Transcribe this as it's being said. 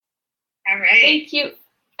All right. Thank you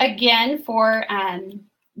again for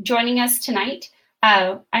joining us tonight.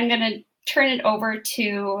 I'm going to turn it over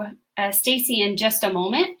to Stacey in just a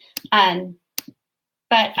moment.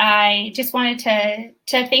 But I just wanted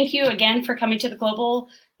to thank you again for coming to the Global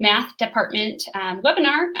Math Department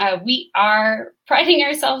webinar. We are priding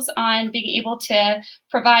ourselves on being able to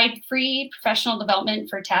provide free professional development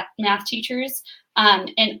for math teachers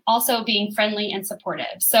and also being friendly and supportive.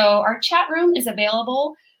 So our chat room is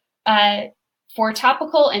available for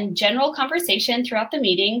topical and general conversation throughout the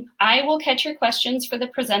meeting. I will catch your questions for the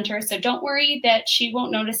presenter, so don't worry that she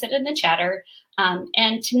won't notice it in the chatter.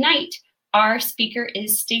 And tonight, our speaker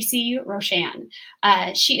is Stacey Roshan.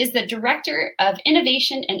 She is the Director of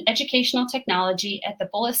Innovation and Educational Technology at the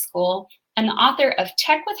Bullis School and the author of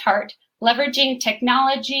Tech with Heart, Leveraging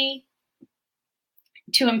Technology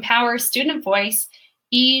to Empower Student Voice,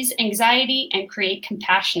 Ease Anxiety, and Create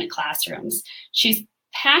Compassionate Classrooms. She's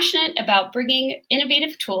passionate about bringing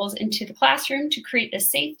innovative tools into the classroom to create a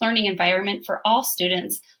safe learning environment for all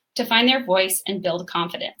students to find their voice and build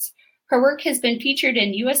confidence. Her work has been featured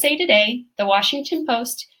in USA Today, The Washington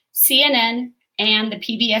Post, CNN, and the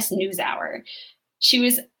PBS NewsHour.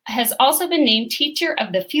 She has also been named Teacher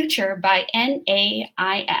of the Future by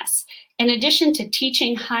NAIS, in addition to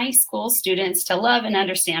teaching high school students to love and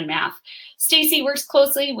understand math. Stacey works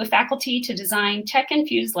closely with faculty to design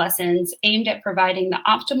tech-infused lessons aimed at providing the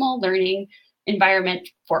optimal learning environment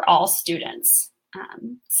for all students.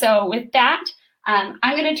 So with that, I'm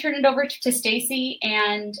going to turn it over to Stacey,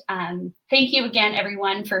 and thank you again,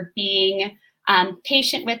 everyone, for being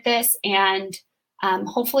patient with this, and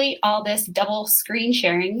hopefully all this double screen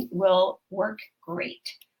sharing will work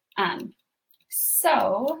great.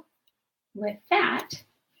 So with that,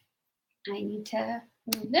 I need to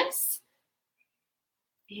move this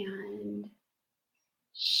and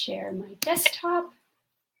share my desktop,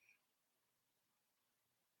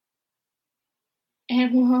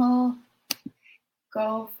 and we'll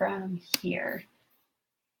go from here.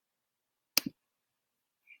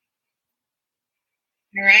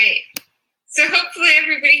 All right. So hopefully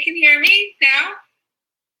everybody can hear me now.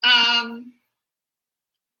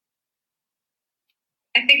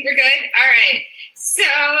 I think we're good. All right. So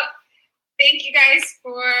thank you guys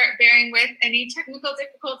for bearing with any technical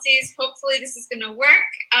difficulties. Hopefully this is going to work.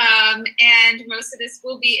 And most of this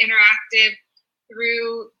will be interactive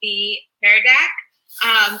through the Pear Deck.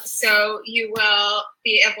 So you will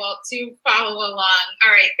be able to follow along.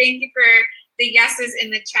 All right. Thank you for the yeses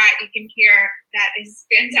in the chat. You can hear that is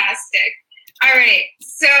fantastic. All right.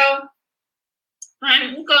 So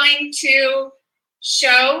I'm going to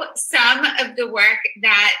show some of the work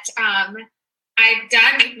that I've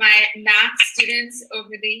done with my math students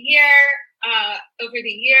over the years,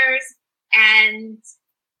 and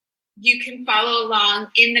you can follow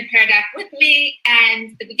along in the Pear Deck with me.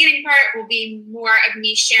 And the beginning part will be more of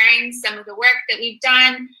me sharing some of the work that we've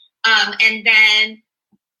done, and then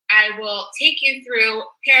I will take you through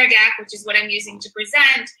Pear Deck, which is what I'm using to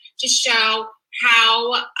present, to show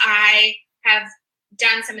how I have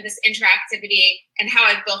done some of this interactivity and how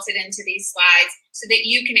I've built it into these slides so that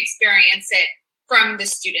you can experience it from the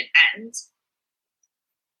student end.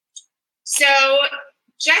 So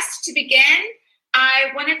just to begin,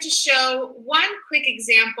 I wanted to show one quick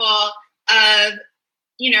example of,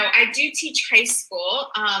 I do teach high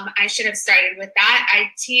school. I should have started with that. I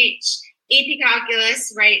teach AP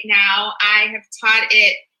Calculus right now. I have taught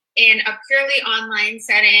it in a purely online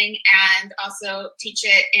setting and also teach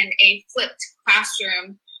it in a flipped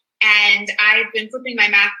classroom. And I've been flipping my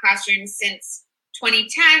math classroom since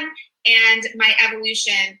 2010, and my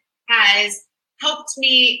evolution has helped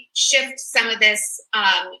me shift some of this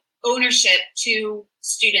ownership to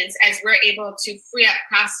students as we're able to free up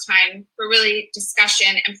class time for really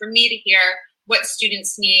discussion and for me to hear what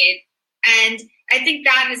students need. And I think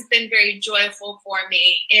that has been very joyful for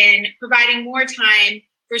me in providing more time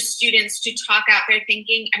for students to talk out their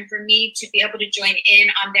thinking and for me to be able to join in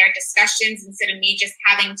on their discussions instead of me just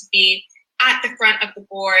having to be at the front of the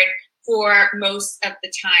board for most of the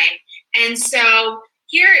time. And so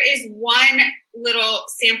here is one little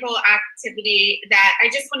sample activity that I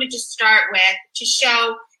just wanted to start with to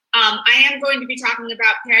show. I am going to be talking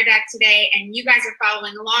about Pear Deck today, and you guys are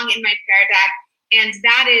following along in my Pear Deck. And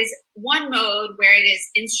that is one mode where it is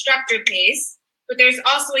instructor paced, but there's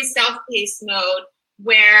also a self-paced mode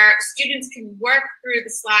where students can work through the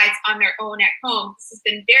slides on their own at home. This has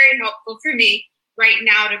been very helpful for me right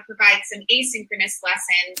now to provide some asynchronous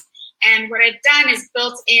lessons. And what I've done is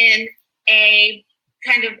built in a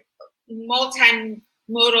kind of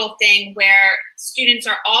multimodal thing where students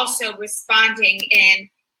are also responding in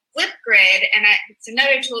Flipgrid, and it's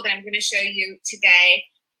another tool that I'm going to show you today,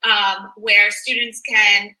 where students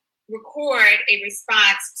can record a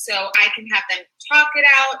response. So I can have them talk it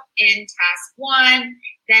out in task 1,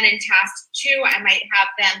 then in task 2, I might have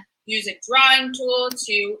them use a drawing tool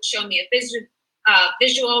to show me a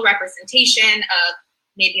visual representation of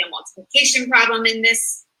maybe a multiplication problem in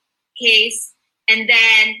this case. And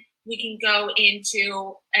then we can go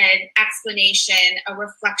into an explanation, a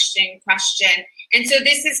reflection question. And so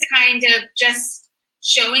this is kind of just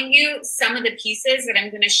showing you some of the pieces that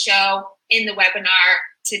I'm going to show in the webinar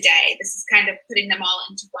today. This is kind of putting them all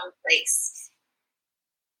into one place.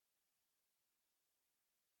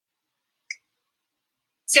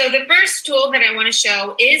 So the first tool that I want to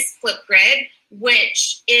show is Flipgrid,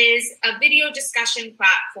 which is a video discussion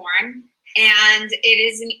platform. And it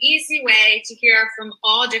is an easy way to hear from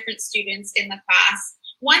all different students in the class.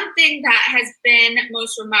 One thing that has been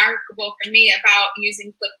most remarkable for me about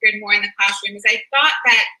using Flipgrid more in the classroom is I thought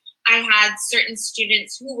that I had certain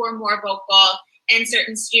students who were more vocal and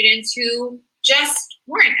certain students who just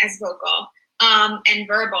weren't as vocal and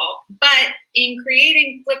verbal. But in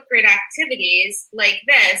creating Flipgrid activities like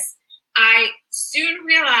this, I soon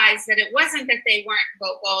realized that it wasn't that they weren't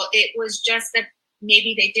vocal, it was just that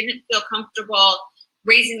maybe they didn't feel comfortable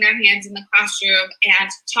raising their hands in the classroom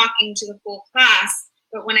and talking to the full class.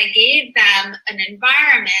 But when I gave them an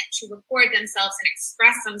environment to record themselves and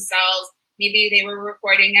express themselves, maybe they were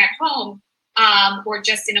recording at home or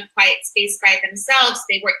just in a quiet space by themselves,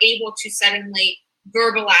 they were able to suddenly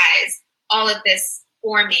verbalize all of this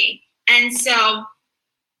for me. And so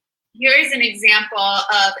here is an example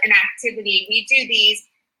of an activity. We do these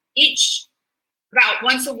each about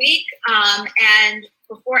once a week, and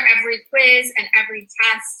before every quiz and every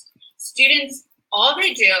test, students, all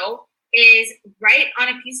they do is write on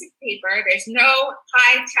a piece of paper. There's no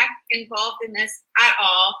high tech involved in this at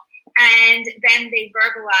all. And then they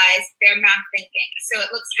verbalize their math thinking. So it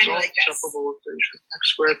looks kind of like this. Separable equation,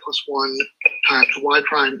 x squared plus 1 times y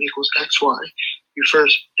prime equals xy. You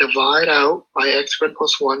first divide out by x squared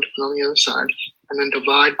plus 1 to put on the other side, and then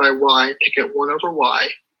divide by y to get 1 over y,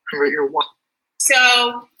 and write your y.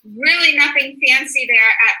 So really nothing fancy there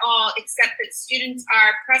at all, except that students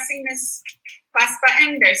are pressing this plus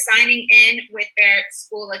button, they're signing in with their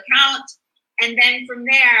school account, and then from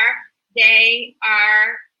there, they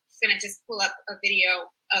are going to just pull up a video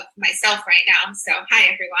of myself right now. So hi,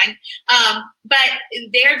 everyone. But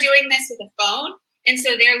they're doing this with a phone. And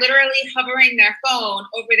so they're literally hovering their phone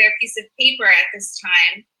over their piece of paper at this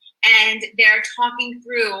time. And they're talking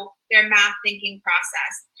through their math thinking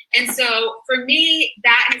process. And so for me,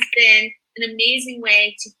 that has been an amazing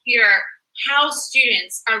way to hear how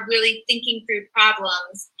students are really thinking through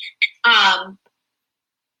problems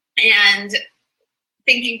and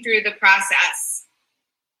thinking through the process.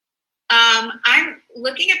 I'm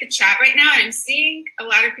looking at the chat right now and I'm seeing a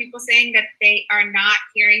lot of people saying that they are not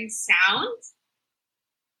hearing sound.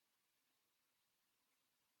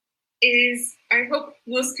 I hope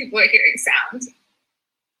most people are hearing sound.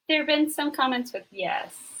 There have been some comments with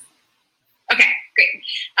yes. Okay, great.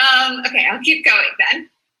 Okay, I'll keep going then.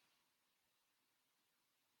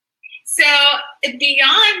 So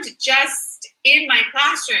beyond just in my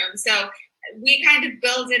classroom, so we kind of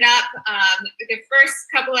build it up. The first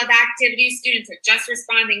couple of activities, students are just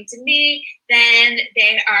responding to me. Then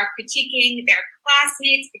they are critiquing their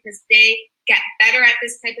classmates because they get better at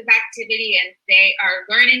this type of activity and they are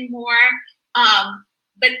learning more.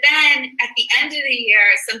 But then at the end of the year,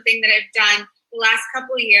 something that I've done the last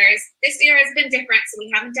couple of years, this year has been different, so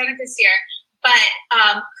we haven't done it this year, but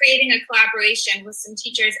creating a collaboration with some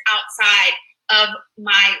teachers outside of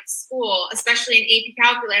my school, especially in AP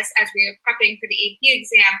Calculus, as we are prepping for the AP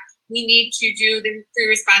exam, we need to do the 3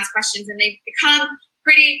 response questions and they become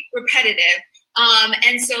pretty repetitive.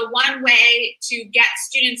 And so one way to get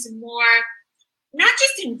students more, not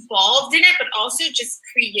just involved in it, but also just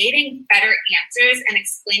creating better answers and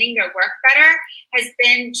explaining their work better has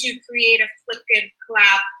been to create a Flipgrid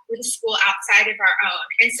collab with a school outside of our own.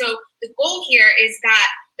 And so the goal here is that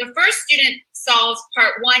the first student solves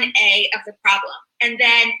part 1A of the problem, and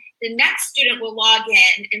then the next student will log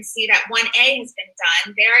in and see that 1A has been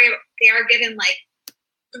done. They are given like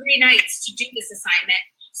 3 nights to do this assignment.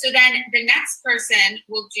 So then the next person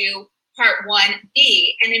will do part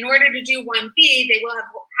 1B, and in order to do 1B, they will have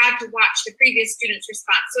had to watch the previous student's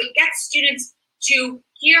response. So it gets students to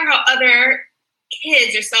hear how other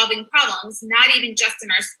kids are solving problems, not even just in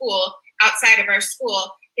our school, outside of our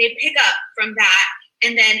school. They pick up from that,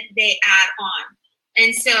 and then they add on.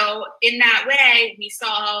 And so in that way, we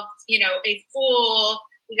solved, a full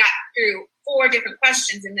we got through 4 different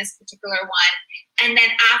questions in this particular one. And then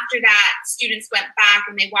after that, students went back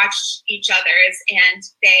and they watched each other's and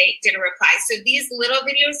they did a reply. So these little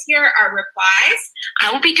videos here are replies.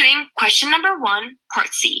 I will be doing question number 1,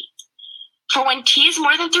 part C. For when t is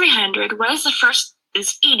more than 300, what is the first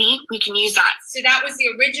is 80? We can use that. So that was the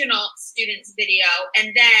original students video.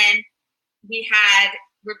 And then we had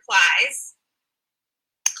replies.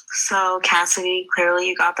 So Cassidy, clearly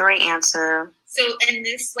you got the right answer. So in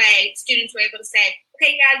this way, students were able to say,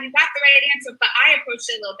 okay, yeah, you got the right answer, but I approached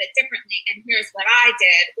it a little bit differently, and here's what I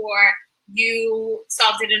did. Or you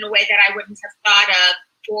solved it in a way that I wouldn't have thought of,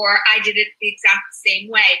 or I did it the exact same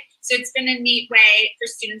way. So it's been a neat way for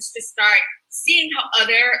students to start seeing how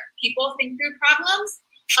other people think through problems,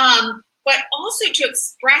 but also to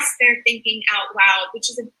express their thinking out loud, which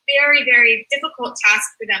is a very, very difficult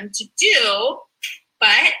task for them to do,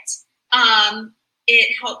 but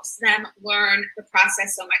it helps them learn the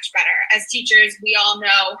process so much better. As teachers, we all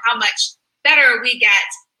know how much better we get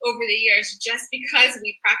over the years just because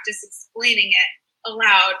we practice explaining it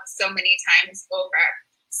aloud so many times over.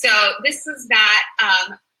 So this was that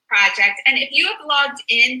project. And if you have logged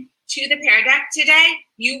in to the Pear Deck today,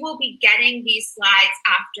 you will be getting these slides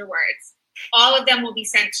afterwards. All of them will be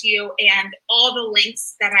sent to you, and all the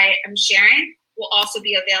links that I am sharing will also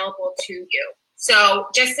be available to you. So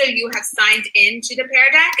just so you have signed in to the Pear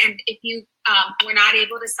Deck, and if you were not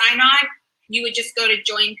able to sign on, you would just go to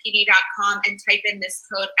joinpd.com and type in this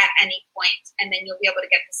code at any point, and then you'll be able to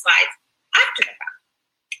get the slides after the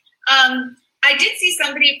fact. I did see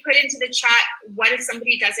somebody put into the chat, what if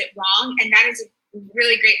somebody does it wrong? And that is a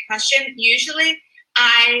really great question. Usually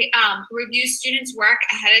I review students' work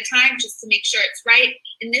ahead of time just to make sure it's right.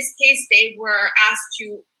 In this case, they were asked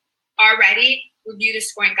to already review the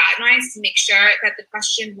scoring guidelines to make sure that the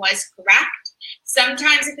question was correct.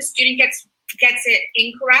 Sometimes if a student gets it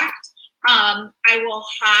incorrect, I will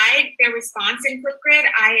hide their response in Flipgrid.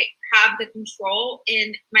 I have the control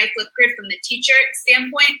in my Flipgrid from the teacher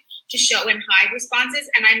standpoint to show and hide responses,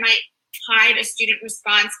 and I might hide a student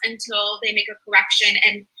response until they make a correction.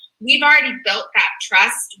 And we've already built that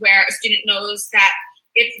trust where a student knows that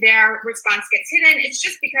if their response gets hidden, it's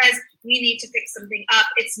just because we need to fix something up.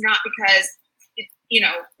 It's not because,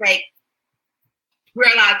 like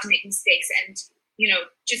we're allowed to make mistakes, and,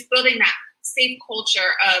 just building that safe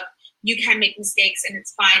culture of you can make mistakes and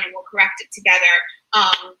it's fine and we'll correct it together.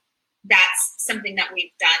 That's something that we've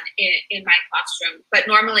done in my classroom. But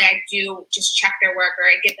normally I do just check their work, or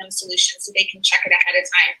I give them solutions so they can check it ahead of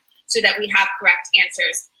time so that we have correct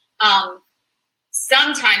answers.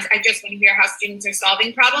 Sometimes I just want to hear how students are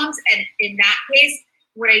solving problems. And in that case,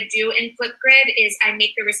 what I do in Flipgrid is I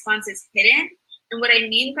make the responses hidden. And what I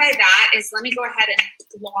mean by that is, let me go ahead and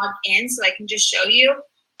log in so I can just show you.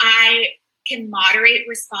 I can moderate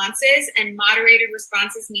responses, and moderated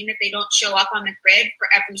responses mean that they don't show up on the grid for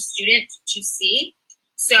every student to see.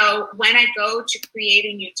 So when I go to create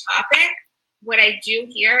a new topic, what I do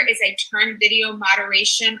here is I turn video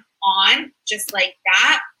moderation on just like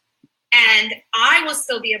that. And I will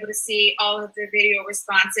still be able to see all of the video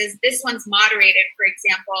responses. This one's moderated, for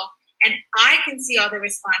example, and I can see all the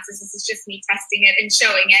responses. This is just me testing it and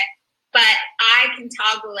showing it, but I can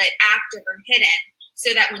toggle it active or hidden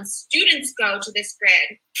so that when students go to this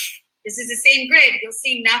grid, this is the same grid, you'll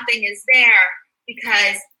see nothing is there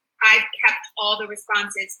because I've kept all the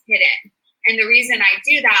responses hidden. And the reason I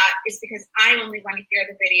do that is because I only want to hear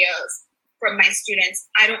the videos from my students.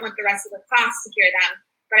 I don't want the rest of the class to hear them,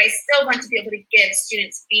 but I still want to be able to give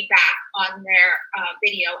students feedback on their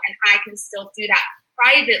video, and I can still do that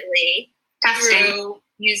privately through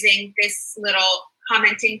using this little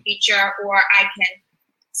commenting feature, or I can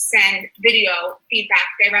send video feedback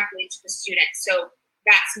directly to the student. So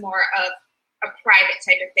that's more of a private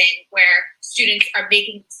type of thing where students are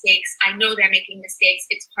making mistakes. I know they're making mistakes.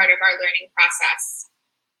 It's part of our learning process.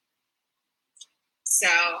 So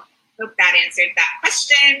hope that answered that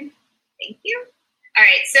question. Thank you. All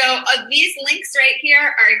right, so these links right here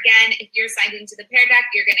are, again, if you're signed into the Pear Deck,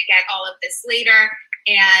 you're going to get all of this later,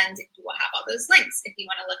 and you will have all those links if you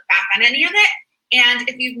want to look back on any of it. And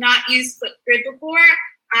if you've not used Flipgrid before,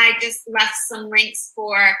 I just left some links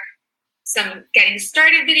for some getting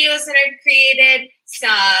started videos that I've created,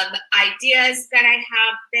 some ideas that I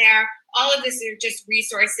have there. All of this are just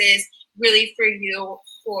resources really for you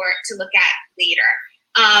to look at later.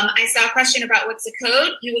 I saw a question about what's the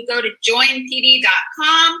code. You would go to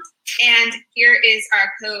joinpd.com, and here is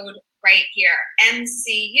our code right here,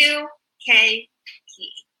 MCUKP.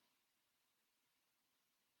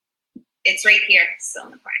 It's right here, still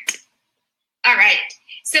in the corner. All right.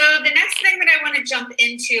 So the next thing that I want to jump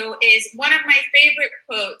into is one of my favorite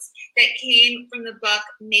quotes that came from the book,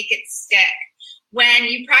 Make It Stick. When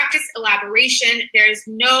you practice elaboration, there's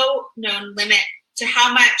no known limit to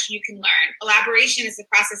how much you can learn. Elaboration is the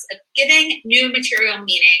process of giving new material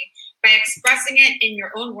meaning by expressing it in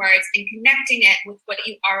your own words and connecting it with what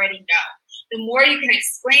you already know. The more you can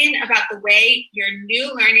explain about the way your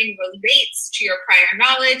new learning relates to your prior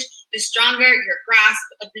knowledge, the stronger your grasp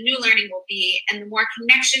of the new learning will be, and the more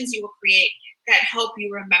connections you will create that help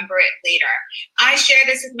you remember it later. I share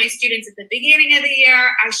this with my students at the beginning of the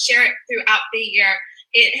year. I share it throughout the year.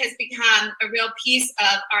 It has become a real piece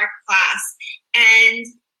of our class. And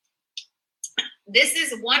this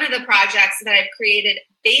is one of the projects that I've created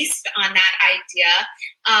based on that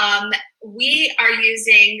idea. We are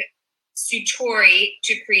using Sutori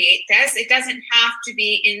to create this. It doesn't have to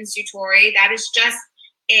be in Sutori. That is just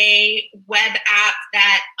a web app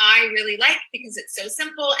that I really like because it's so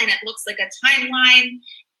simple and it looks like a timeline.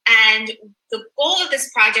 And the goal of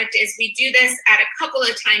this project is we do this at a couple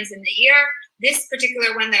of times in the year. This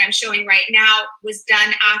particular one that I'm showing right now was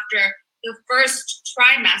done after the first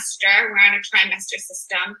trimester. We're on a trimester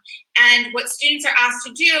system. And what students are asked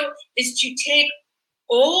to do is to take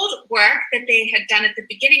old work that they had done at the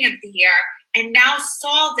beginning of the year and now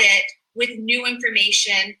solve it with new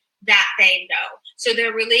information that they know. So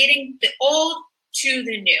they're relating the old to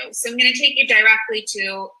the new. So I'm going to take you directly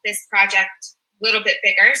to this project a little bit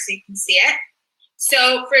bigger so you can see it.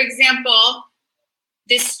 So for example,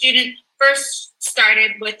 this student first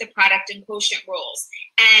started with the product and quotient rules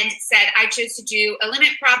and said, I chose to do a limit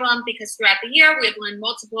problem because throughout the year we have learned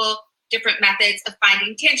multiple different methods of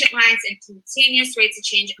finding tangent lines, instantaneous rates of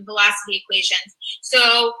change, and velocity equations.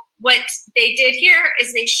 So what they did here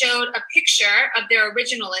is they showed a picture of their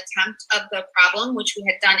original attempt of the problem, which we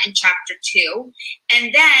had done in chapter 2.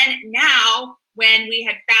 And then now when we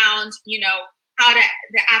had found, how to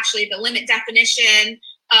actually the limit definition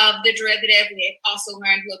of the derivative, we have also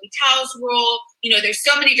learned L'Hopital's rule. There's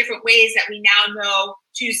so many different ways that we now know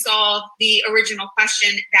to solve the original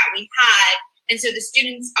question that we had. And so the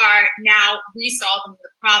students are now resolving the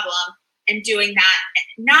problem and doing that,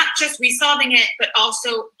 not just resolving it, but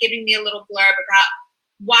also giving me a little blurb about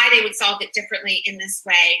why they would solve it differently in this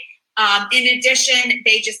way. In addition,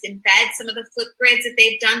 they just embed some of the Flipgrids that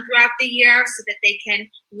they've done throughout the year so that they can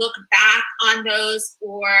look back on those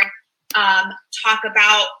or talk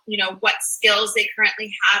about, what skills they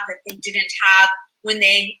currently have that they didn't have when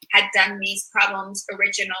they had done these problems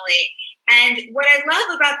originally. And what I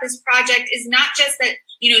love about this project is not just that,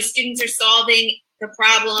 students are solving the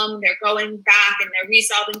problem, they're going back and they're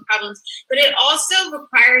resolving problems, but it also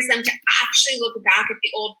requires them to actually look back at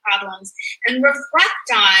the old problems and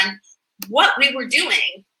reflect on what we were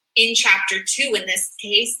doing in chapter 2 in this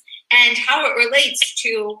case and how it relates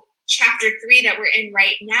to chapter 3 that we're in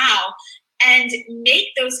right now, and make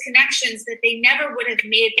those connections that they never would have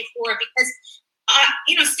made before because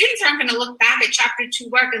students aren't going to look back at chapter 2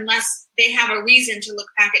 work unless they have a reason to look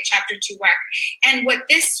back at chapter 2 work. And what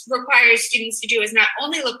this requires students to do is not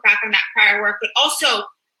only look back on that prior work, but also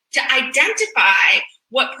to identify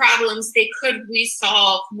what problems they could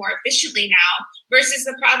resolve more efficiently now versus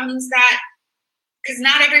the problems because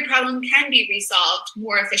not every problem can be resolved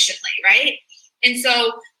more efficiently, right? And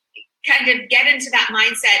so kind of get into that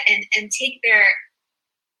mindset and take their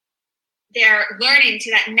learning to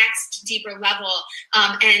that next deeper level.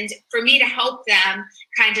 And for me to help them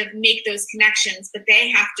kind of make those connections, but they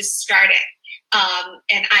have to start it.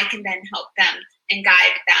 And I can then help them and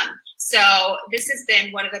guide them. So this has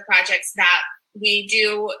been one of the projects that we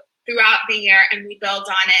do throughout the year and we build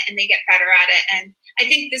on it and they get better at it. And I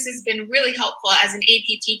think this has been really helpful as an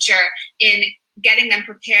AP teacher in getting them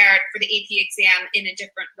prepared for the AP exam in a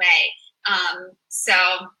different way. So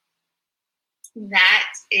that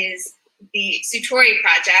is the Sutori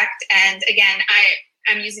project. And again,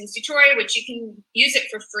 I'm using Sutori, which you can use it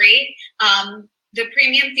for free. The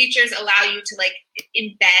premium features allow you to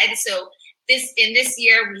embed. So in this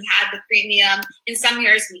year, we had the premium. In some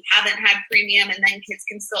years, we haven't had premium, and then kids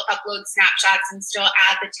can still upload snapshots and still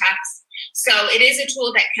add the text. So it is a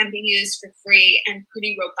tool that can be used for free and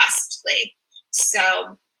pretty robustly.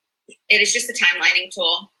 So it is just a timelining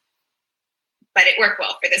tool, but it worked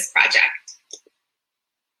well for this project.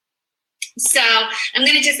 So I'm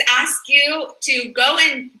going to just ask you to go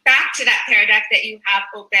back to that Pear Deck that you have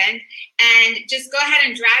opened and just go ahead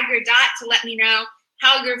and drag your dot to let me know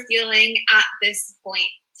how you're feeling at this point.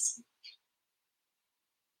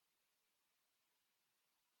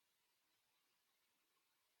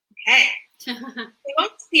 Okay.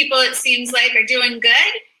 Most people, it seems like, are doing good.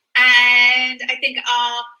 And I think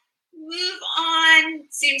I'll move on.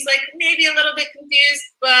 Seems like maybe a little bit confused,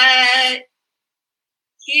 but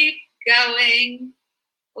keep going.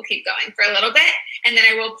 We'll keep going for a little bit, and then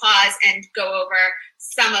I will pause and go over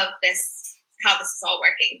some of this, how this is all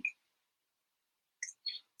working.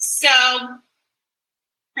 So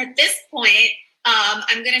at this point,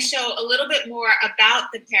 I'm going to show a little bit more about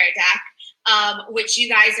the Pear Deck, which you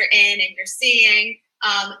guys are in and you're seeing.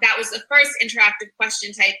 That was the first interactive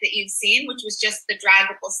question type that you've seen, which was just the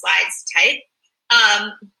draggable slides type.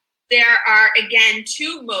 There are, again,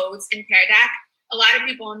 2 modes in Pear Deck. A lot of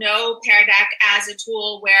people know Pear Deck as a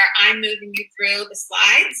tool where I'm moving you through the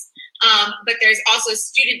slides, but there's also a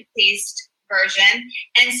student-paced version.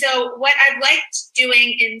 And so what I've liked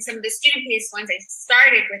doing in some of the student-paced ones, I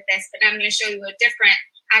started with this, but I'm going to show you a different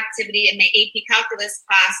activity in my AP Calculus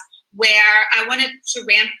class where I wanted to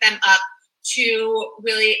ramp them up to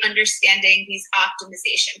really understanding these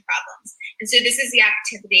optimization problems. And so this is the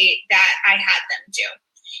activity that I had them do.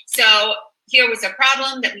 So here was a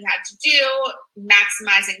problem that we had to do,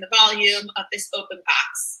 maximizing the volume of this open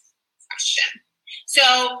box question.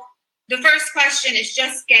 So the first question is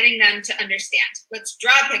just getting them to understand. Let's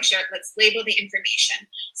draw a picture. Let's label the information.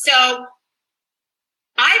 So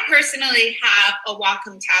I personally have a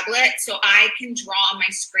Wacom tablet, so I can draw on my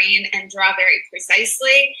screen and draw very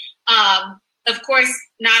precisely. Of course,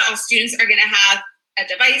 not all students are going to have a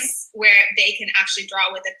device where they can actually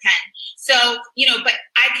draw with a pen. So, but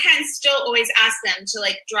I can still always ask them to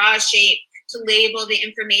like draw a shape, to label the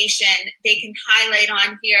information. They can highlight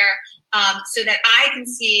on here so that I can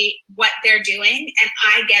see what they're doing and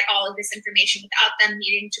I get all of this information without them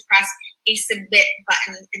needing to press a submit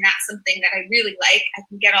button. And that's something that I really like. I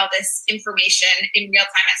can get all this information in real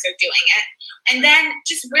time as they're doing it. And then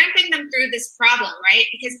just ramping them through this problem, right?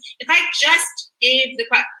 Because if I just gave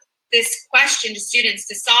this question to students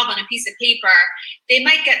to solve on a piece of paper, they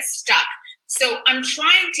might get stuck. So I'm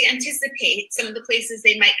trying to anticipate some of the places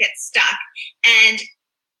they might get stuck and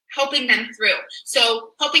helping them through.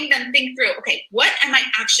 So helping them think through, okay, what am I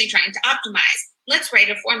actually trying to optimize? Let's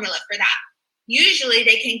write a formula for that. Usually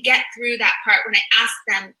they can get through that part when I ask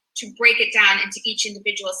them to break it down into each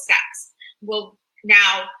individual steps. Well,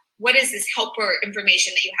 now, what is this helper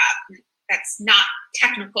information that you have? That's not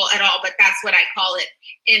technical at all, but that's what I call it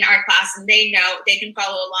in our class. And they know, they can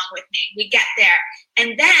follow along with me. We get there.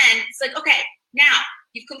 And then it's like, okay, now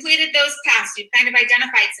you've completed those tasks. You've kind of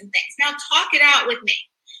identified some things. Now talk it out with me.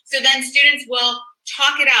 So then students will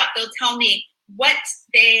talk it out. They'll tell me what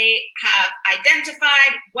they have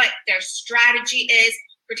identified, what their strategy is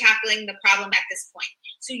for tackling the problem at this point.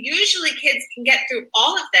 So usually kids can get through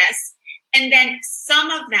all of this, and then some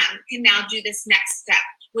of them can now do this next step,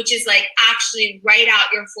 which is like actually write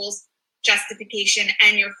out your full justification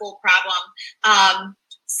and your full problem.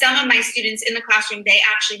 Some of my students in the classroom, they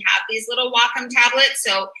actually have these little Wacom tablets.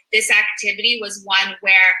 So this activity was one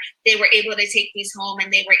where they were able to take these home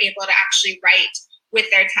and they were able to actually write with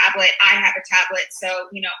their tablet. I have a tablet, so,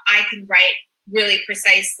 I can write really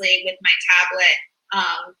precisely with my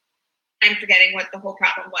tablet. I'm forgetting what the whole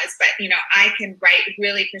problem was, but, I can write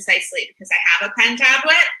really precisely because I have a pen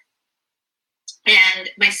tablet. And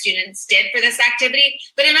my students did for this activity.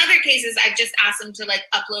 But in other cases, I've just asked them to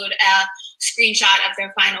upload a screenshot of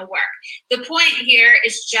their final work. The point here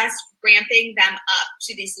is just ramping them up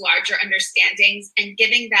to these larger understandings and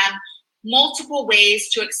giving them multiple ways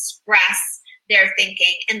to express their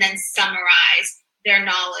thinking and then summarize their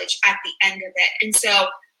knowledge at the end of it. And so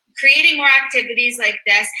creating more activities like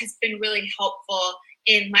this has been really helpful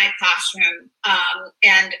in my classroom,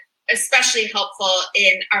 and especially helpful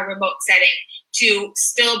in our remote setting to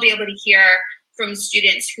still be able to hear from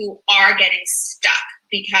students who are getting stuck,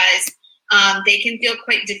 because they can feel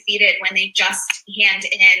quite defeated when they just hand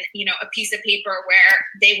in, a piece of paper where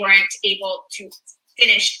they weren't able to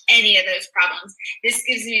finish any of those problems. This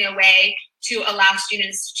gives me a way to allow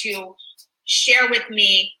students to share with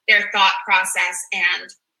me their thought process and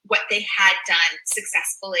what they had done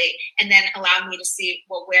successfully, and then allow me to see,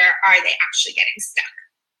 well, where are they actually getting stuck?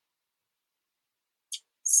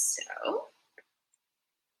 So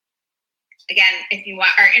again, if you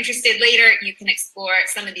are interested later, you can explore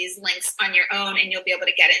some of these links on your own and you'll be able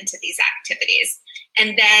to get into these activities.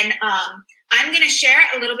 And then I'm going to share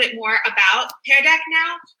a little bit more about Pear Deck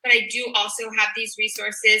now, but I do also have these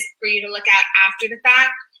resources for you to look at after the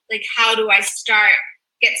fact. Like, how do I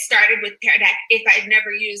get started with Pear Deck if I've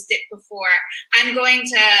never used it before? I'm going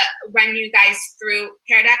to run you guys through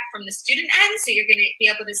Pear Deck from the student end, so you're going to be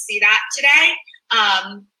able to see that today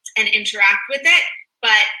and interact with it.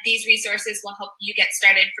 But these resources will help you get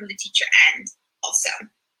started from the teacher end also.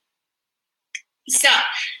 So,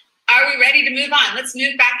 are we ready? ready to move on. Let's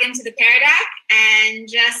move back into the Pear Deck and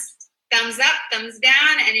just thumbs up, thumbs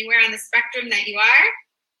down, anywhere on the spectrum that you are.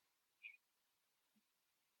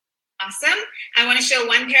 Awesome. I want to show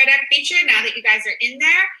one Pear Deck feature now that you guys are in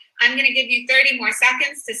there. I'm going to give you 30 more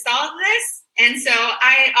seconds to solve this. And so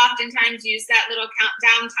I oftentimes use that little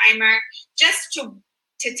countdown timer just to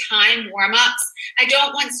time warm-ups. I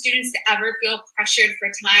don't want students to ever feel pressured for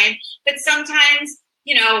time, but sometimes,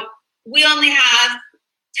 you know, we only have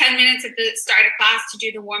 10 minutes at the start of class to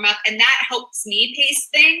do the warm-up, and that helps me pace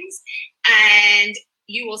things. And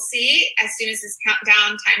you will see as soon as this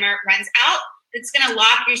countdown timer runs out, it's going to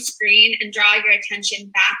lock your screen and draw your attention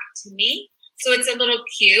back to me. So it's a little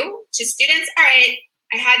cue to students. All right,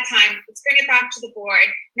 I had time. Let's bring it back to the board.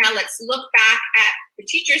 Now let's look back at the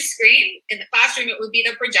teacher's screen. In the classroom, it would be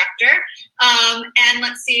the projector. And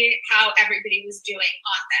let's see how everybody was doing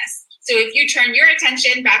on this. So if you turn your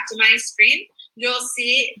attention back to my screen, you'll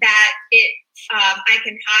see that I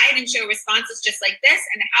can hide and show responses just like this.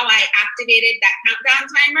 And how I activated that countdown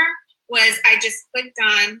timer was I just clicked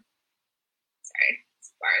on, sorry,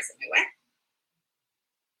 this bar is in my way.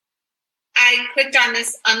 I clicked on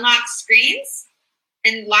this unlock screens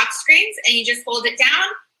and lock screens, and you just hold it down,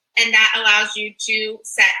 and that allows you to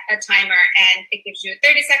set a timer, and it gives you a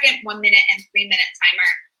 30-second, 1 minute, and 3 minute timer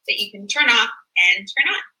that you can turn off and turn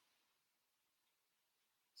on.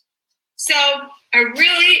 So I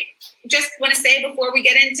really just want to say before we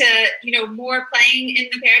get into, you know, more playing in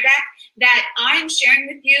the Pear Deck, that I'm sharing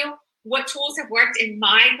with you what tools have worked in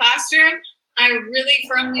my classroom. I really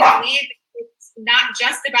firmly believe it's not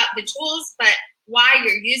just about the tools, but why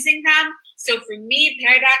you're using them. So for me,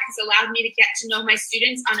 Pear Deck has allowed me to get to know my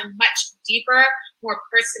students on a much deeper, more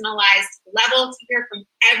personalized level, to hear from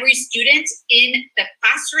every student in the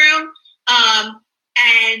classroom,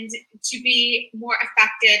 and to be more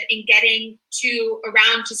effective in getting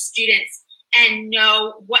around to students and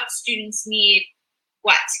know what students need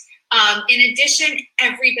what. In addition,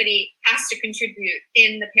 everybody has to contribute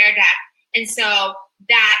in the Pear Deck. And so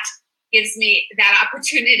that gives me that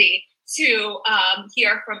opportunity to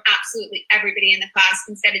hear from absolutely everybody in the class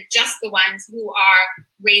instead of just the ones who are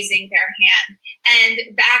raising their hand.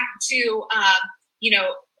 And back to, you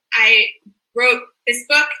know, I wrote this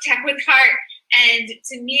book, Tech with Heart, and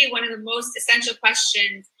to me, one of the most essential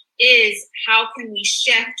questions is how can we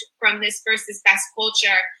shift from this versus best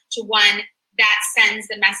culture to one that sends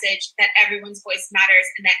the message that everyone's voice matters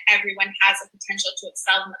and that everyone has a potential to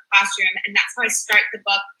excel in the classroom. And that's how I start the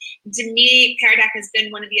book. To me, Pear Deck has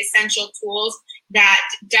been one of the essential tools that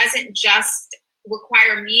doesn't just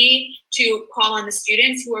require me to call on the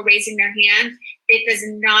students who are raising their hand. It does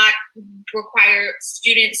not require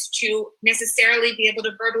students to necessarily be able to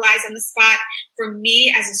verbalize on the spot. For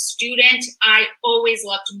me as a student, I always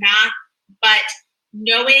loved math, but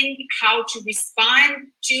knowing how to respond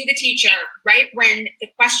to the teacher right when the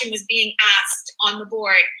question was being asked on the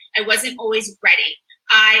board, I wasn't always ready.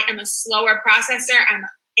 I am a slower processor. I'm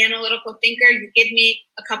an analytical thinker. You give me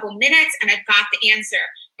a couple minutes and I've got the answer.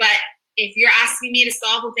 But if you're asking me to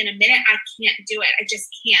solve within a minute, I can't do it. I just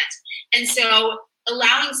can't. And so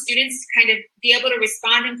allowing students to kind of be able to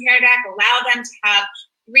respond in Pear Deck, allow them to have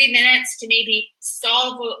 3 minutes to maybe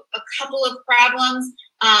solve a couple of problems,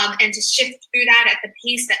 and to shift through that at the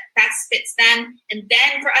pace that best fits them. And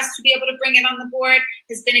then for us to be able to bring it on the board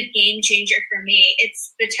has been a game changer for me.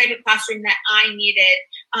 It's the type of classroom that I needed,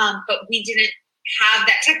 but we didn't have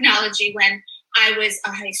that technology when I was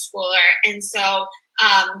a high schooler. And so,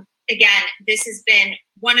 again, this has been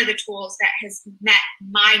one of the tools that has met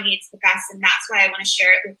my needs the best, and that's why I want to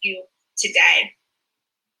share it with you today.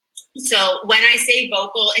 So when I say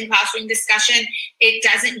vocal in classroom discussion, it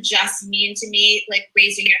doesn't just mean to me like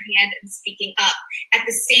raising your hand and speaking up. At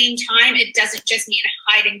the same time, it doesn't just mean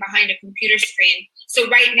hiding behind a computer screen. So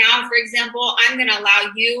right now, for example, I'm going to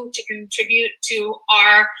allow you to contribute to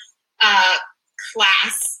our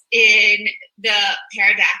class in the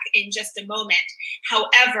Pear Deck in just a moment.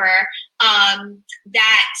 However,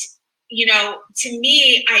 that, you know, to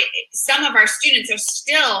me, some of our students are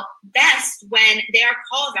still best when they're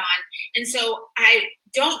called on. And so I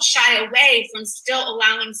don't shy away from still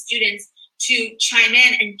allowing students to chime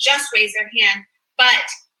in and just raise their hand. But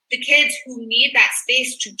the kids who need that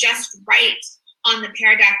space to just write on the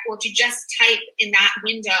Pear Deck or to just type in that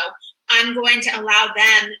window, I'm going to allow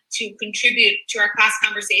them to contribute to our class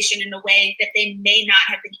conversation in a way that they may not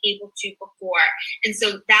have been able to before. And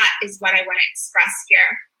so that is what I want to express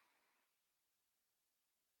here.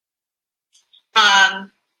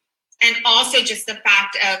 And also just the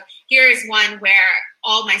fact of, here is one where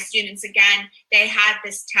all my students, again, they had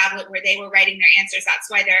this tablet where they were writing their answers. That's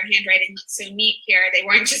why their handwriting looks so neat here. They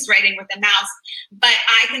weren't just writing with a mouse. But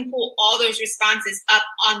I can pull all those responses up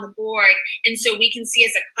on the board. And so we can see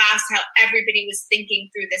as a class how everybody was thinking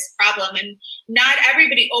through this problem. And not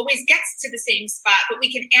everybody always gets to the same spot, but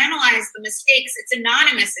we can analyze the mistakes. It's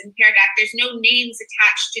anonymous in Pear Deck. There's no names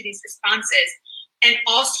attached to these responses. And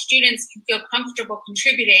all students can feel comfortable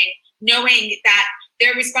contributing, knowing that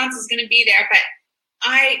their response is going to be there, but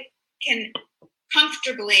I can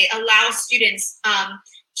comfortably allow students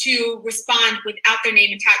to respond without their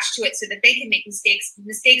name attached to it so that they can make mistakes.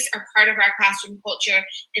 Mistakes are part of our classroom culture,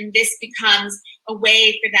 and this becomes a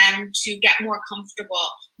way for them to get more comfortable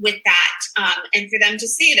with that, and for them to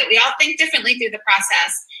see that we all think differently through the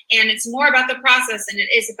process, and it's more about the process than it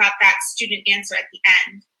is about that student answer at the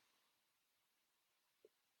end.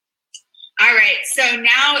 All right, so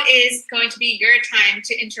now is going to be your time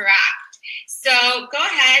to interact. So go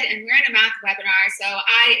ahead, and we're in a math webinar, so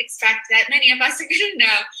I expect that many of us are going to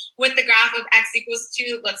know what the graph of x equals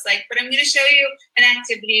 2 looks like, but I'm going to show you an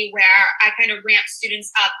activity where I kind of ramp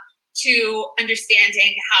students up to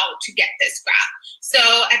understanding how to get this graph. So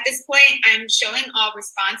at this point, I'm showing all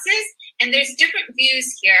responses, and there's different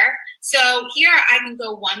views here. So here I can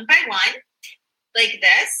go one by one, like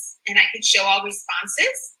this, and I can show all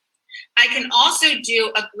responses. I can also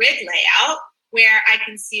do a grid layout where I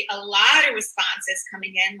can see a lot of responses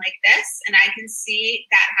coming in like this, and I can see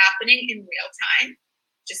that happening in real time,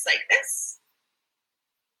 just like this.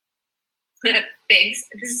 Thanks.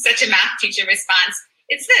 This is such a math teacher response.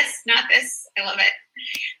 It's this, not this. I love it.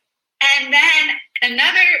 And then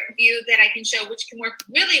another view that I can show, which can work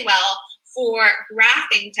really well for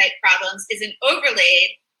graphing type problems, is an overlaid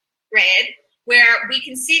grid where we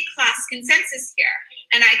can see class consensus here.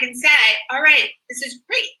 And I can say, all right, this is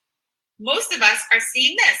great. Most of us are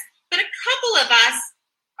seeing this, but a couple of us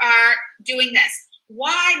are doing this.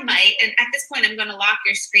 Why might, and at this point, I'm going to lock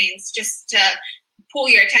your screens just to pull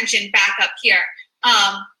your attention back up here.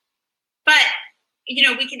 But, you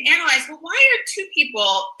know, we can analyze, well, why are 2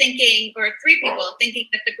 people thinking, or 3 people thinking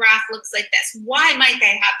that the graph looks like this? Why might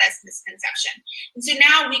they have this misconception? And so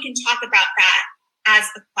now we can talk about that as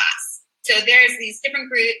a class. So there's these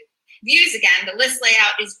different group views again. The list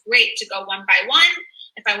layout is great to go one by one.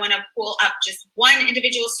 If I want to pull up just one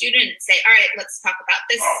individual student and say, all right, let's talk about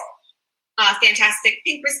this fantastic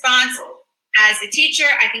pink response. As a teacher,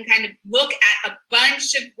 I can kind of look at a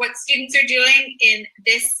bunch of what students are doing in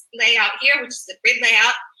this layout here, which is the grid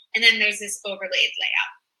layout, and then there's this overlaid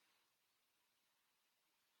layout.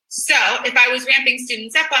 So if I was ramping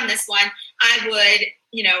students up on this one, I would,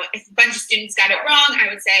 you know, if a bunch of students got it wrong, I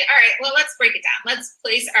would say, all right, well, let's break it down. Let's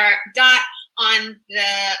place our dot on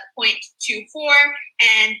the 0.24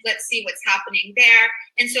 and let's see what's happening there.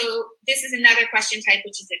 And so this is another question type,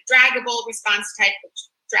 which is a draggable response type, which is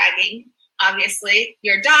dragging, obviously,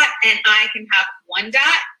 your dot, and I can have one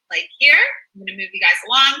dot like here. I'm going to move you guys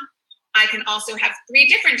along. I can also have 3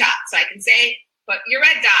 different dots. So I can say, put your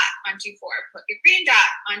red dot onto 4, put your green dot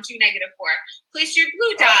onto -4, place your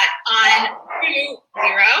blue dot on 2,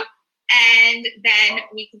 0, and then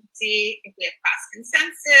we can see if we have class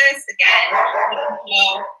consensus. Again, we can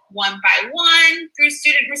go one by one through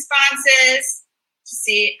student responses to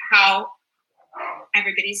see how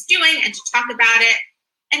everybody's doing and to talk about it.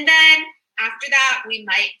 And then after that, we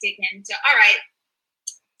might dig into, all right,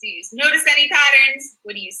 do you notice any patterns?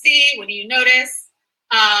 What do you see? What do you notice?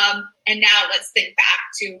 And now let's think back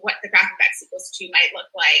to what the graph of x equals 2 might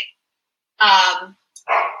look like.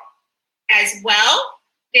 As well,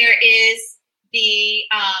 there is the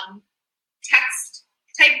text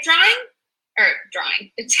type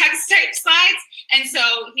the text type slides. And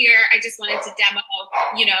so here I just wanted to demo,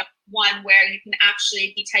 you know, one where you can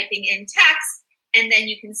actually be typing in text, and then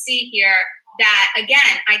you can see here that,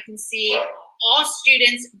 again, I can see all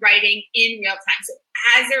students writing in real time. So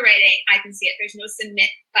as they're writing, I can see it. There's no submit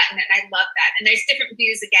button, and I love that. And there's different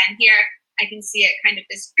views again here. I can see it kind of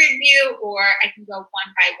this grid view, or I can go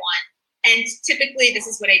one by one. And typically this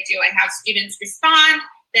is what I do. I have students respond,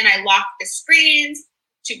 then I lock the screens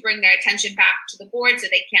to bring their attention back to the board so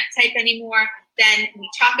they can't type anymore. Then we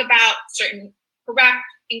talk about certain correct,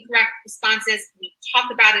 incorrect responses. We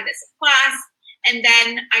talk about it as a class. And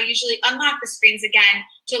then I usually unlock the screens again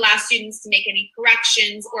to allow students to make any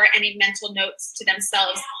corrections or any mental notes to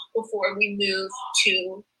themselves before we move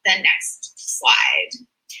to the next slide.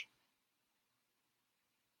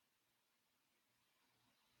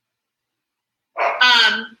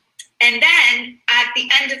 And then at the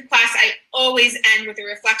end of class, I always end with a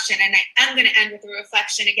reflection, and I am going to end with a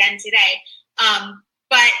reflection again today.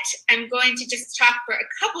 but I'm going to just talk for a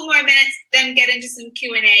couple more minutes, then get into some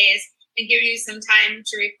Q&As and give you some time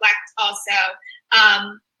to reflect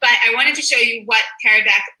also. But I wanted to show you what Pear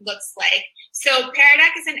Deck looks like. So Pear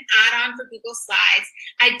Deck is an add-on for Google Slides.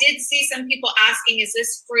 I did see some people asking, is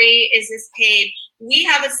this free? Is this paid? We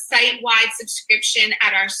have a site-wide subscription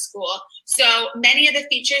at our school. So many of the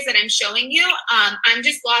features that I'm showing you, I'm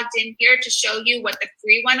just logged in here to show you what the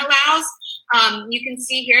free one allows. You can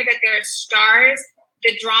see here that there are stars.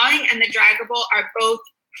 The drawing and the draggable are both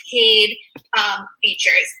paid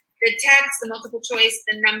features. The text, the multiple choice,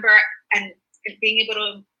 the number, and being able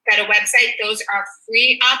to get a website, those are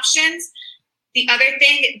free options. The other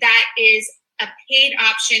thing that is a paid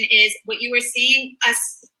option is what you were seeing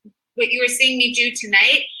me do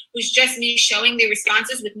tonight was just me showing the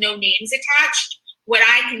responses with no names attached. What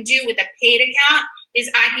I can do with a paid account is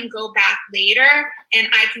I can go back later and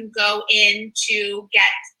I can go in to get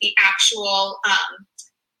the actual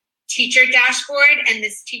teacher dashboard, and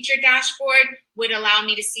this teacher dashboard would allow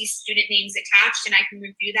me to see student names attached, and I can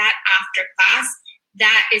review that after class.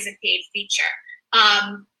 That is a paid feature.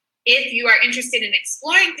 If you are interested in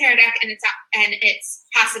exploring Pear Deck and its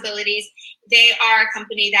possibilities, they are a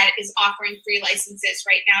company that is offering free licenses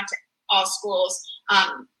right now to all schools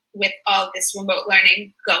with all this remote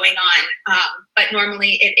learning going on. But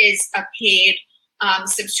normally it is a paid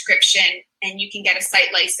subscription, and you can get a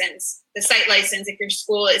site license. The site license, if your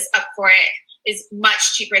school is up for it, is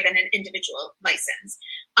much cheaper than an individual license.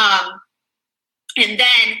 And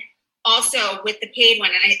then also with the paid one,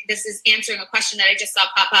 and this is answering a question that I just saw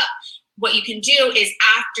pop up, what you can do is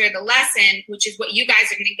after the lesson, which is what you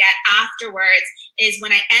guys are going to get afterwards, is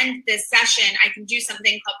when I end this session, I can do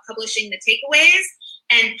something called publishing the takeaways.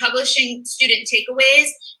 And publishing student takeaways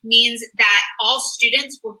means that all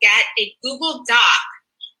students will get a Google Doc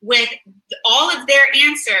with all of their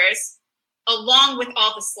answers along with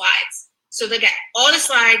all the slides. So they'll get all the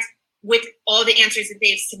slides with all the answers that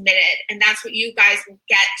they've submitted. And that's what you guys will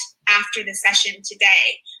get after the session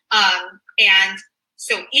today. And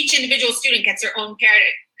so each individual student gets their own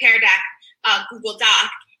Pear Deck Google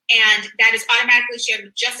Doc, and that is automatically shared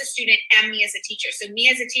with just a student and me as a teacher. So me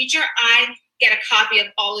as a teacher, I get a copy of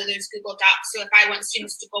all of those Google Docs. So if I want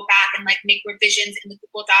students to go back and make revisions in the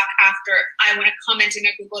Google Doc after, I want to comment in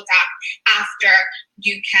a Google Doc after,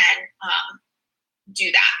 you can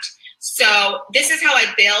do that. So this is how I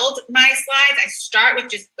build my slides. I start with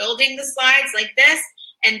just building the slides like this.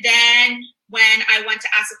 And then when I want to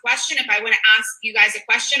ask a question, if I want to ask you guys a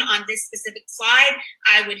question on this specific slide,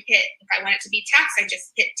 I would hit, if I want it to be text, I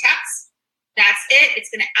just hit text. That's it. It's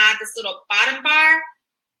going to add this little bottom bar,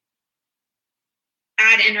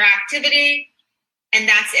 add interactivity, and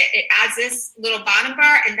that's it. It adds this little bottom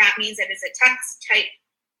bar, and that means that it's a text type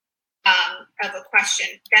of a question.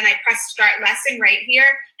 Then I press start lesson right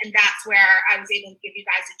here, and that's where I was able to give you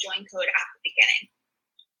guys a join code at the beginning.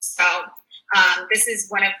 So this is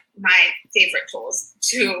one of my favorite tools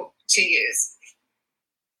to use.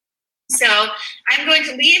 So I'm going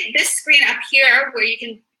to leave this screen up here where you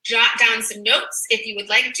can jot down some notes if you would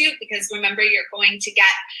like to, because remember, you're going to get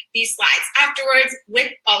these slides afterwards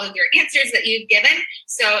with all of your answers that you've given.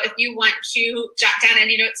 So if you want to jot down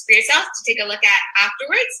any notes for yourself to take a look at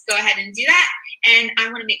afterwards, go ahead and do that. And I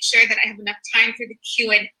want to make sure that I have enough time for the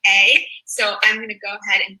Q&A. So I'm going to go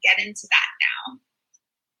ahead and get into that now.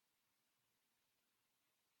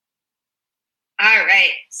 All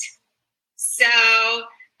right.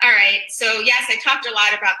 So yes, I talked a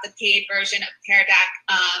lot about the paid version of Pear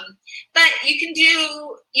Deck, but you can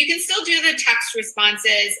still do the text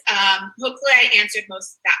responses. Hopefully I answered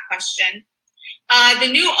most of that question.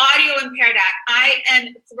 The new audio in Pear Deck, I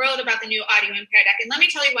am thrilled about the new audio in Pear Deck, and let me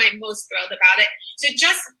tell you why I'm most thrilled about it. So it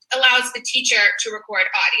just allows the teacher to record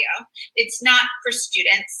audio. It's not for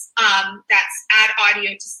students. That's add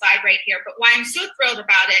audio to slide right here. But why I'm so thrilled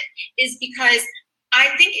about it is because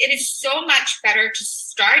I think it is so much better to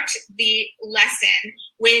start the lesson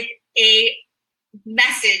with a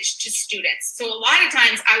message to students. So a lot of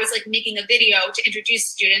times I was making a video to introduce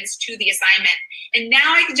students to the assignment. And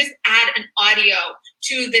now I can just add an audio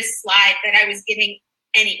to this slide that I was giving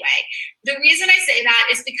anyway. The reason I say that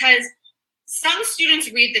is because some students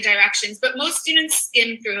read the directions, but most students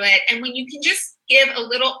skim through it. And when you can just give a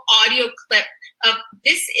little audio clip of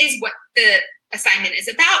this is what the assignment is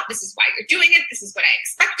about, this is why you're doing it, this is what I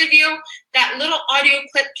expect of you, that little audio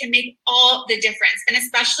clip can make all the difference. And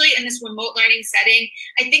especially in this remote learning setting,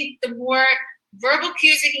 I think the more verbal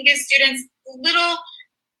cues you can give students, little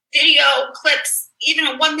video clips, even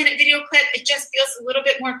a 1-minute video clip, it just feels a little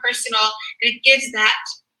bit more personal, and it gives that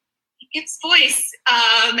gives voice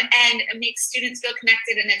and makes students feel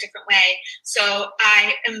connected in a different way. So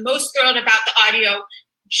I am most thrilled about the audio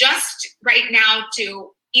just right now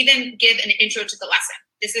to even give an intro to the lesson.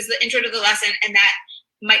 This is the intro to the lesson, and that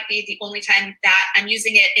might be the only time that I'm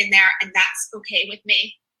using it in there, and that's okay with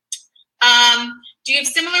me. Do you have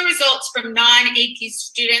similar results from non-AP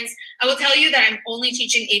students? I will tell you that I'm only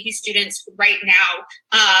teaching AP students right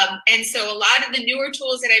now. And so a lot of the newer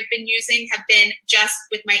tools that I've been using have been just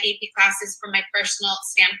with my AP classes from my personal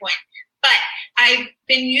standpoint. But I've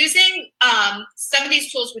been using some of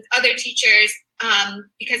these tools with other teachers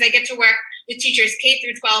because I get to work with teachers K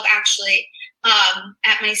through 12 actually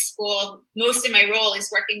at my school. Most of my role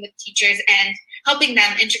is working with teachers and helping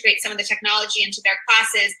them integrate some of the technology into their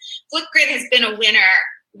classes. Flipgrid has been a winner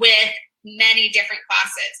with many different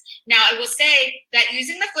classes. Now, I will say that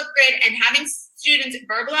using the Flipgrid and having students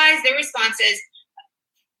verbalize their responses,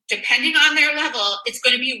 depending on their level, it's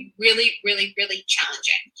going to be really, really, really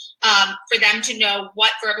challenging for them to know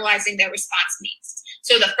what verbalizing their response means.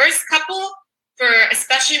 So the first couple,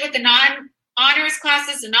 especially with the non-honors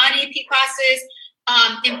classes, the non-AP classes,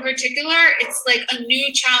 in particular, it's like a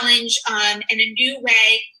new challenge and a new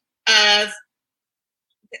way of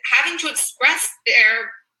having to express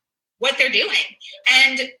what they're doing.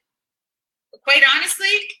 And quite honestly,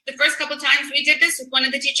 the first couple of times we did this with one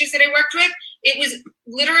of the teachers that I worked with, it was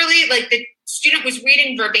literally like the student was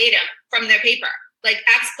reading verbatim from their paper, like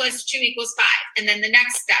X plus 2 equals 5, and then the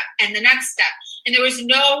next step, and the next step. And there was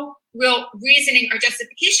no real reasoning or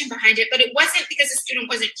justification behind it, but it wasn't because the student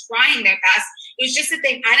wasn't trying their best. It was just that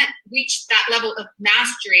they hadn't reached that level of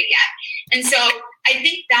mastery yet. And so I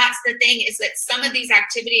think that's the thing, is that some of these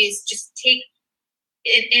activities just take,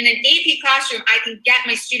 in an AP classroom, I can get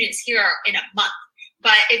my students here in a month,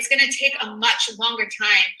 but it's going to take a much longer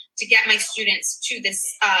time to get my students to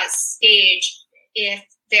this stage if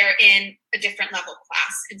they're in a different level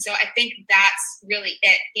class. And so I think that's really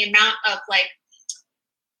it. The amount of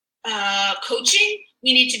coaching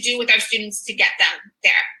we need to do with our students to get them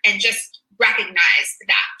there, and just recognize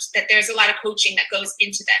that there's a lot of coaching that goes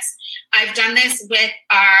into this. I've done this with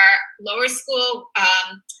our lower school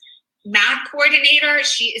math coordinator.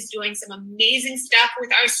 She is doing some amazing stuff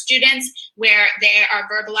with our students where they are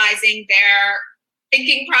verbalizing their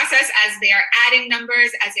thinking process as they are adding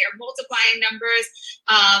numbers, as they are multiplying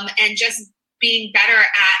numbers, and just being better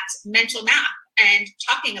at mental math and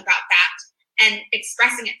talking about that and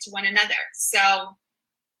expressing it to one another. So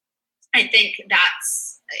I think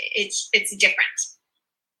it's different.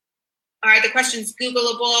 Are the questions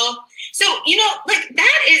Googleable? So,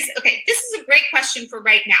 that is, okay, this is a great question for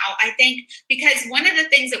right now, I think, because one of the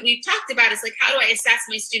things that we've talked about is how do I assess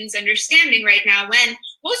my students' understanding right now when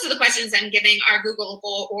most of the questions I'm giving are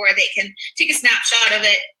Googleable, or they can take a snapshot of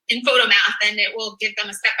it in PhotoMath and it will give them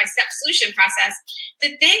a step-by-step solution process.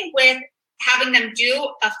 The thing with having them do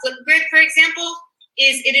a Flipgrid, for example,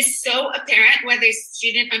 is it is so apparent whether a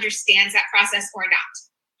student understands that process or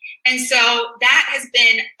not. And so that has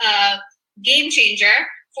been a game changer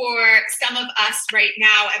for some of us right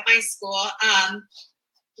now at my school.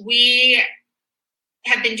 We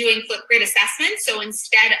have been doing Flipgrid assessments. So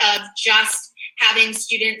instead of just having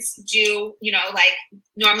students do,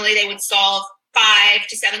 normally they would solve 5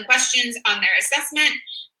 to 7 questions on their assessment.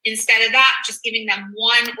 Instead of that, just giving them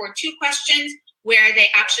 1 or 2 questions where they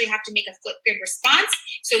actually have to make a Flipgrid response.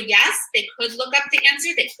 So yes, they could look up the answer,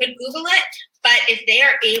 they could Google it, but if they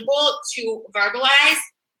are able to verbalize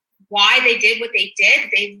why they did what they did,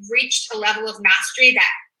 they've reached a level of mastery that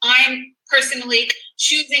I'm personally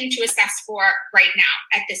choosing to assess for right now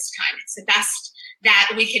at this time. It's the best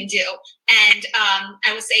that we can do. And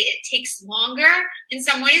I will say it takes longer in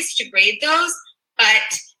some ways to grade those,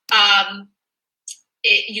 but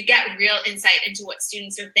you get real insight into what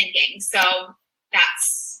students are thinking. So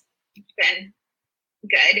that's been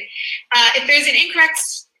good. If there's an incorrect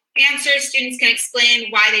answer, students can explain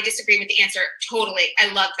why they disagree with the answer. Totally.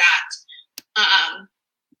 I love that.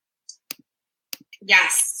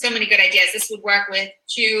 Yes, so many good ideas. This would work with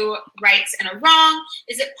 2 rights and a wrong.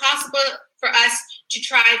 Is it possible for us to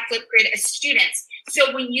try Flipgrid as students?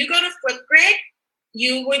 So when you go to Flipgrid,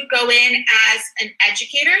 you would go in as an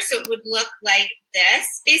educator. So it would look like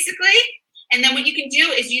this, basically. And then what you can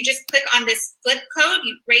do is you just click on this flip code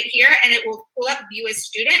right here, and it will pull up view as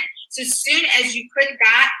student. So as soon as you click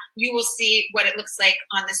that, you will see what it looks like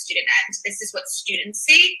on the student end. This is what students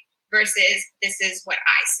see versus this is what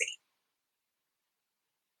I see.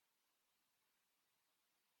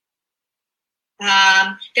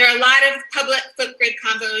 There are a lot of public Flipgrid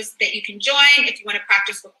combos that you can join if you want to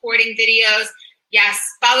practice recording videos. Yes,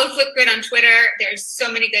 follow Flipgrid on Twitter. There's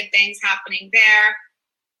so many good things happening there.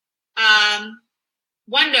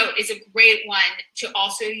 OneNote is a great one to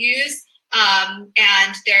also use.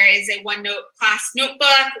 And there is a OneNote class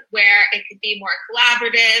notebook where it could be more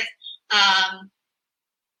collaborative.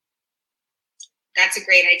 That's a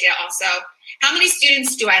great idea also. How many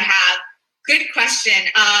students do I have? Good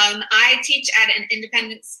question. I teach at an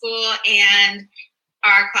independent school and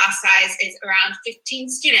our class size is around 15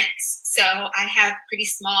 students. So I have pretty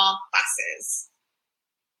small classes.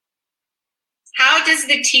 How does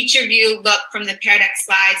the teacher view look from the Pear Deck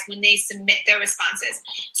slides when they submit their responses?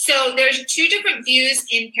 So there's two different views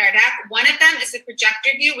in Pear Deck. One of them is the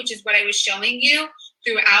projector view, which is what I was showing you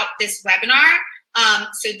throughout this webinar.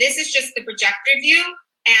 So this is just the projector view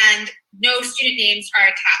and no student names are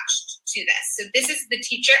attached to this. So this is the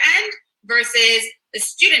teacher end versus the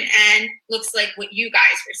student end looks like what you guys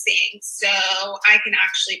were seeing. So I can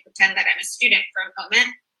actually pretend that I'm a student for a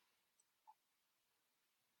moment.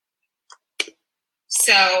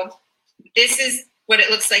 So this is what it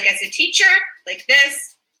looks like as a teacher, like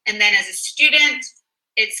this. And then as a student,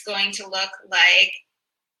 it's going to look like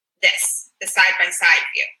this, the side-by-side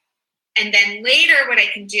view. And then later what I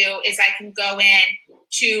can do is I can go in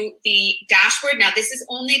to the dashboard. Now this is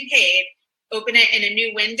only paid. Open it in a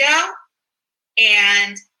new window.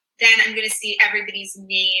 And then I'm going to see everybody's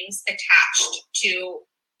names attached to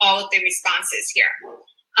all of the responses here.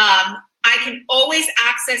 I can always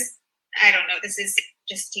access, I don't know, this is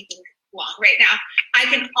just taking long right now. I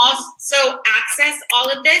can also access all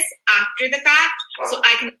of this after the fact. So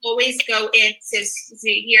I can always go in. So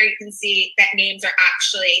see here, you can see that names are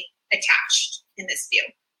actually attached in this view.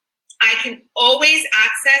 I can always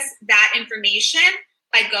access that information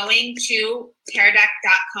by going to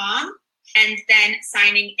peardeck.com and then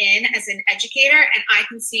signing in as an educator, and I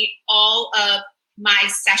can see all of my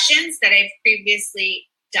sessions that I've previously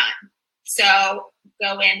done. So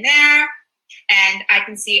go in there, and I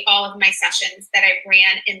can see all of my sessions that I've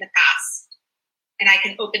ran in the past, and I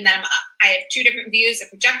can open them up. I have two different views, a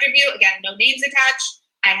projector view, again, no names attached.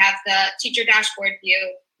 I have the teacher dashboard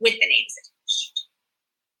view with the names attached.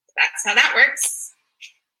 That's how that works.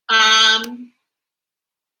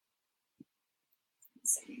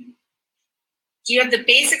 Do you have the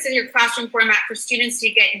basics of your classroom format for students to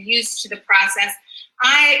get used to the process?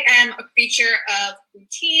 I am a creature of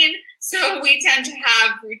routine, so we tend to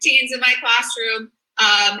have routines in my classroom,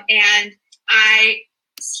 and I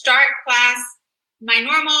start class. My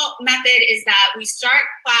normal method is that we start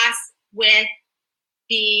class with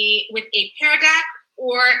a Pear Deck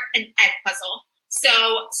or an Edpuzzle.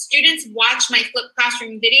 So students watch my flipped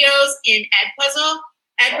classroom videos in Edpuzzle.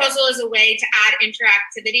 Edpuzzle is a way to add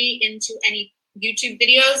interactivity into any YouTube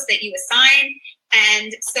videos that you assign.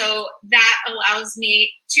 And so that allows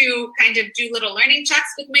me to kind of do little learning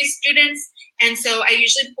checks with my students. And so I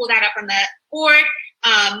usually pull that up on the board.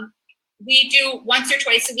 We do once or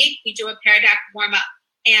twice a week, we do a Pear Deck warm up.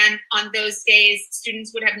 And on those days,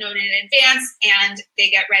 students would have known in advance and they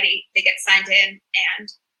get ready, they get signed in,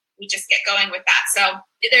 and we just get going with that. So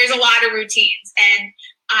there's a lot of routines, and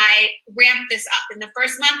I ramp this up. In the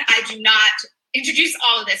first month, I do not introduce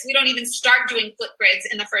all of this. We don't even start doing Flipgrids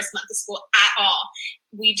in the first month of school at all.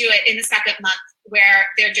 We do it in the second month where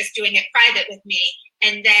they're just doing it private with me.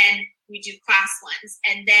 And then we do class ones.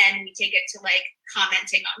 And then we take it to like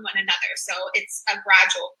commenting on one another. So it's a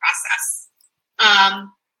gradual process.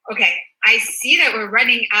 Okay, I see that we're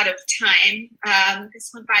running out of time.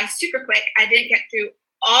 This went by super quick. I didn't get through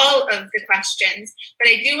all of the questions, but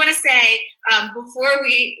I do want to say before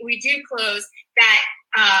we do close that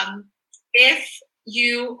if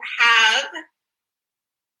you have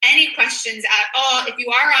any questions at all, if you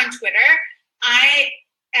are on Twitter, I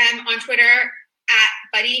am on Twitter at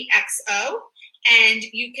BuddyXO, and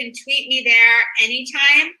you can tweet me there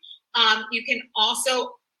anytime. You can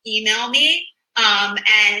also email me,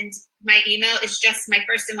 and my email is just my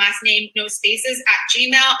first and last name, no spaces,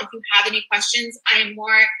 @gmail. If you have any questions, I am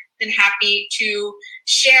more than happy to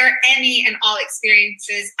share any and all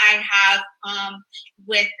experiences I have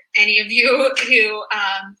with any of you who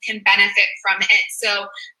can benefit from it. So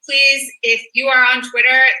please, if you are on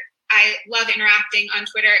Twitter, I love interacting on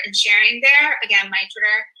Twitter and sharing there. Again, my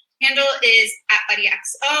Twitter handle is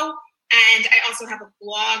 @BuddyXO. And I also have a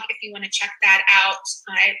blog if you want to check that out.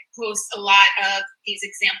 I post a lot of these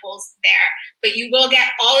examples there. But you will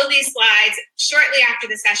get all of these slides shortly after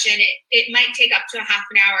the session. It might take up to a half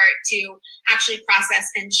an hour to actually process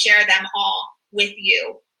and share them all with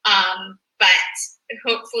you. But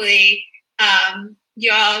hopefully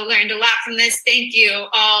you all learned a lot from this. Thank you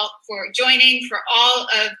all for joining, for all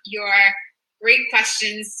of your great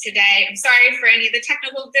questions today. I'm sorry for any of the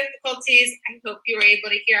technical difficulties. I hope you were able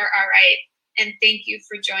to hear all right. and thank you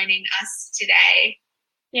for joining us today.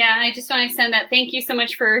 Yeah, I just want to extend that. Thank you so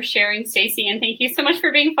much for sharing, Stacey, and thank you so much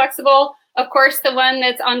for being flexible. Of course, the one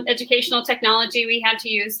that's on educational technology, we had to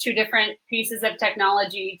use 2 different pieces of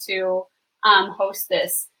technology to host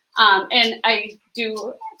this. And I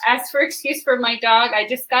do ask for excuse for my dog. I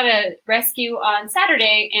just got a rescue on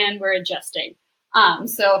Saturday, and we're adjusting.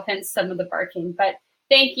 So hence some of the barking. But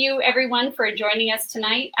thank you, everyone, for joining us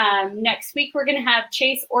tonight. Next week, we're going to have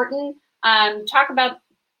Chase Orton talk about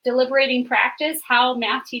deliberating practice, how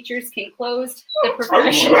math teachers can close the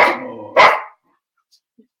professional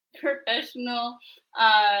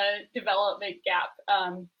development gap.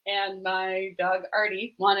 And my dog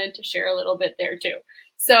Artie wanted to share a little bit there too.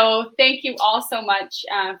 So thank you all so much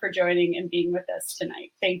for joining and being with us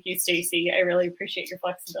tonight. Thank you, Stacey. I really appreciate your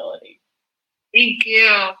flexibility. Thank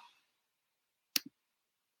you.